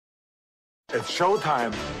It's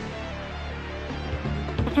showtime.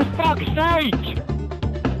 For fuck's sake!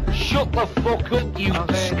 Shut the fuck up, you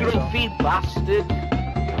scruffy bastard!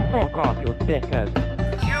 Fuck off, you dickhead.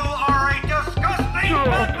 You are a disgusting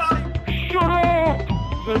bedbug! Shut up!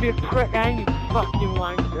 You're gonna be a prick, ain't you, fucking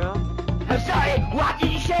wanker? I'm sorry, what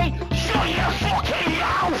did you say? Shut your fucking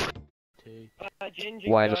mouth!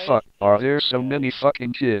 Why the fuck are there so many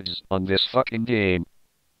fucking kids on this fucking game?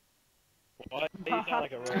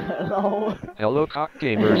 Hello. Hello cock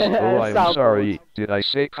gamers, oh I'm Soundboard. sorry, did I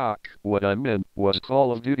say cock? What I meant was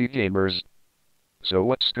Call of Duty gamers. So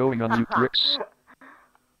what's going on you pricks?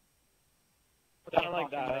 I don't like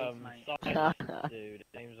that, dude.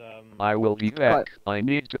 His name's, I will be back, I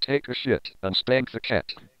need to take a shit and spank the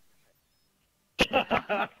cat.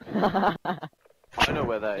 I know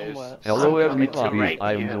where that is. Hello everybody,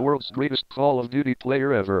 I am the world's greatest Call of Duty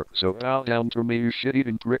player ever, so bow down to me you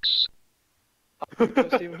shit-eating pricks.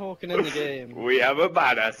 Stephen Hawking in the game. We have a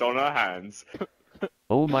badass on our hands.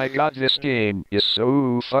 Oh my god, this game is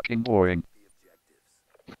so fucking boring.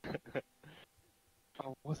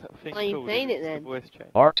 Oh, what's that thing Why are you called? playing it It's the then? voice change.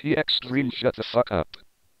 RTX Green, shut the fuck up.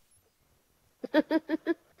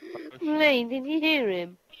 Wayne, did you hear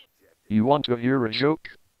him? You want to hear a joke?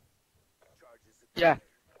 Yeah.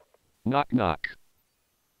 Knock knock.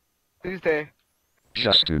 Who's there?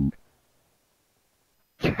 Justin.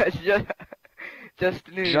 Just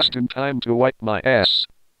new. Just in time to wipe my ass.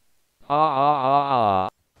 Ha ha ha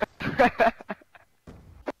ha.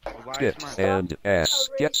 Tit and ass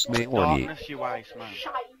gets me horny. you wise man.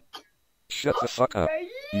 Shut the fuck up,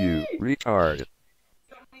 you retard.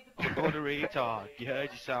 What a retard, you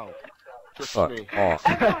heard yourself. Fuck off,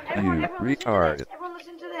 you retard. Everyone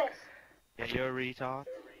listen to this. Yeah, you're a retard.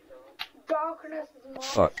 Darkness is more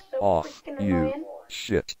Fuck so off, freaking you annoying.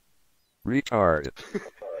 shit. Retard.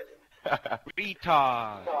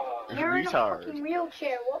 Retard. You're in a Retard. fucking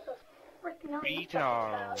wheelchair. What the freaking hell?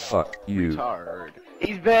 Retard. Fuck you. Retard.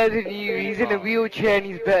 He's better than you. He's in a wheelchair and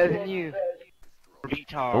he's better than you.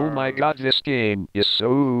 Retard. Oh my god, this game is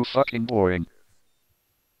so fucking boring.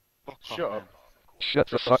 Fuck off, Shut man. up. Shut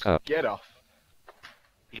the fuck up. Get off.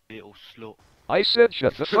 You little slut. I said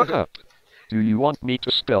shut the fuck up. Do you want me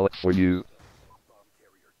to spell it for you?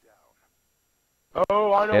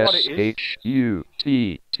 Oh, I know what it is.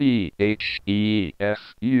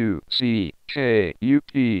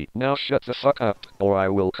 S-H-U-T-T-H-E-F-U-C-K-U-P. Now shut the fuck up, or I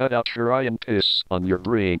will cut out your eye and piss on your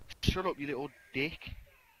brain. Shut up, you little dick.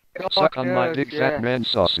 Suck on my yes, big yes. fat man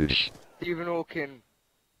sausage. Stephen Hawking.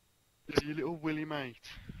 You little willy mate.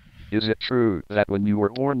 Is it true that when you were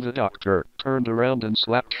born the doctor turned around and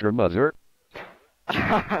slapped your mother? Ha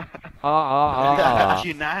ha ha ha.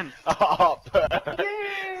 Your nan. Stop.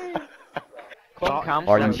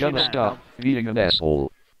 Are you gonna stop being an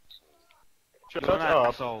asshole? Shut You're an up.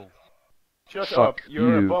 asshole. Shut Fuck up.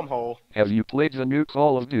 You're a you. bumhole. Have you played the new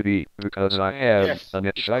Call of Duty? Because I have, Yes, and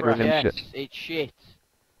it's it's shiter crap. than Yes, shit. it's shit.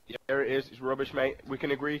 Yeah, there it is. It's rubbish, mate. We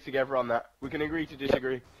can agree together on that. We can agree to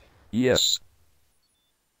disagree. Yes.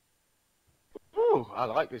 Ooh, I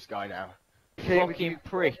like this guy now. Same with you,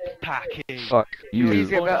 prick. Packy. Fuck Please you.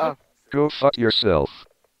 get better. Go fuck yourself.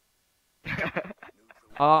 Ha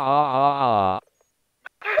ha ha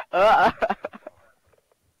ha.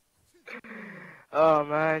 Oh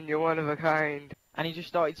man, you're one of a kind. And he just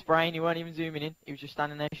started spraying, he weren't even zooming in, he was just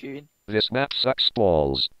standing there shooting. This map sucks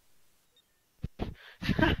balls.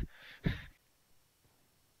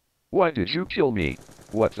 Why did you kill me?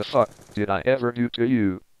 What the fuck did I ever do to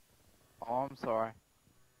you? Oh, I'm sorry.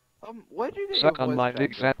 Where'd you get Suck your on voice my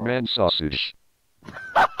big changer fat from? man sausage.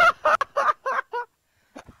 Ha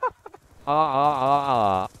ha ha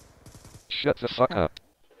ha. Shut the fuck up.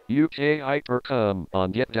 UK hyper come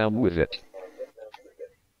on, get down with it.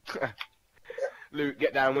 Luke,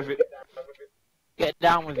 get down with it. Get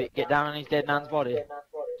down with it, get down on his dead man's body.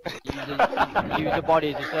 Use the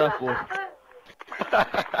body as a surfboard.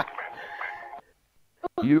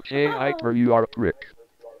 UK hyper, you are a prick.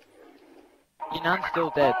 Your nan's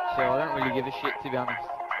still dead, so I don't really give a shit, to be honest.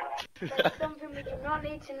 Something we do not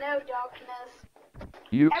need to know, Darkness.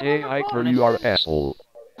 UK hyper, you are asshole.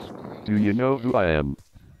 Do you know who I am?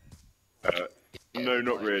 No,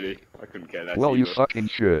 not really. I couldn't get that. Well, you either. fucking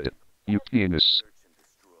should. You penis.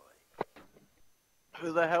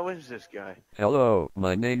 Who the hell is this guy? Hello,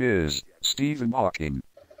 my name is Stephen Hawking.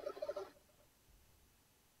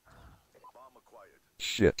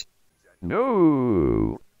 Shit.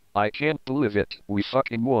 No! I can't believe it. We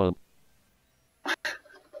fucking won.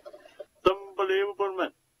 Unbelievable,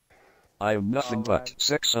 man. I am nothing but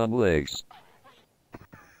sex on legs.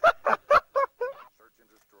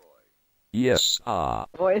 Yes,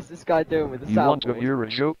 What is this guy doing with the you want to soundboard? hear a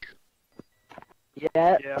joke?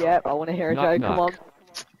 Yep, I want to hear a Knock, joke, come on. knock.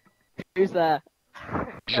 Who's there?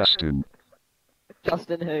 Justin.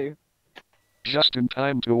 Justin who? Just in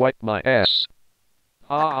time to wipe my ass.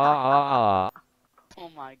 Ha ha ha ha. Oh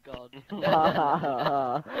my god.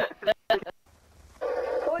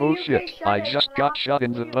 Oh shit, I just got shot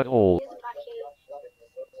in the butthole.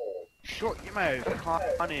 Shut your mouth,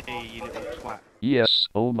 honey, you little twat. Yes,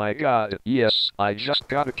 oh my god, yes, I just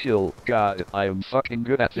got a kill. God, I am fucking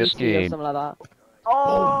good at this PT or game. something like that.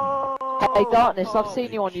 Oh! Hey, Darkness, I've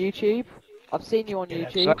seen you on YouTube. I've seen you on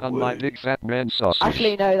YouTube. Suck on my big fat man sausage.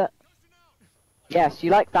 Actually, no, that... Yes, you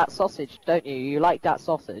like that sausage, don't you? You like that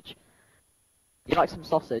sausage. You like some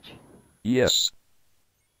sausage. Yes.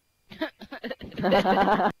 Is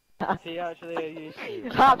he actually a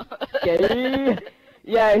YouTuber? Gay.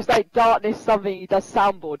 Yeah, it's like Darkness something. He does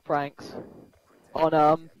soundboard pranks on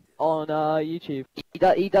YouTube.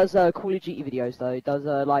 He does Call of Duty videos though. He does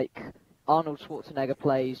like Arnold Schwarzenegger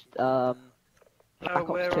plays Black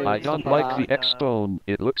Ops 2. I and don't stuff like that. the X-Bone.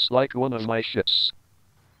 It looks like one of my shits.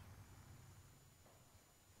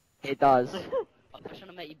 It does.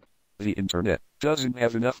 The internet doesn't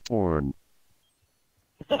have enough porn.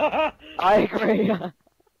 I agree.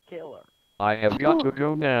 Killer. I have got to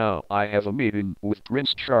go now. I have a meeting with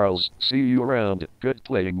Prince Charles. See you around. Good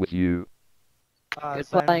playing with you. Good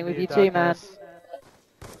playing with you too, man.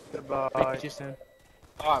 Goodbye. you soon.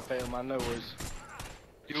 Alright, Phil, man, no worries.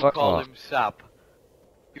 You Fuck call off. him Sab.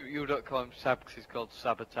 You don't call him Sab because he's called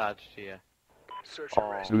Sabotage to you.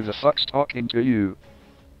 Who the fuck's talking to you?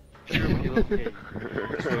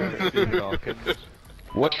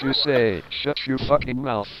 What you say? Shut your fucking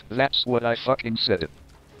mouth. That's what I fucking said.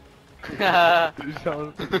 Shut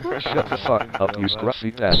the fuck up, you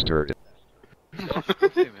scruffy bastard. Not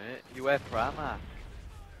scruffy, mate. You wear Primark.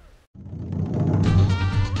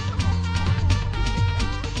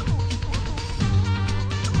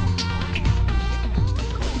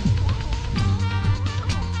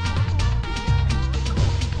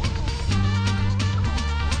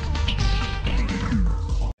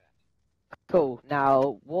 Cool.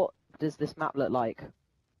 Now, what does this map look like?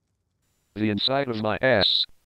 The inside of my ass.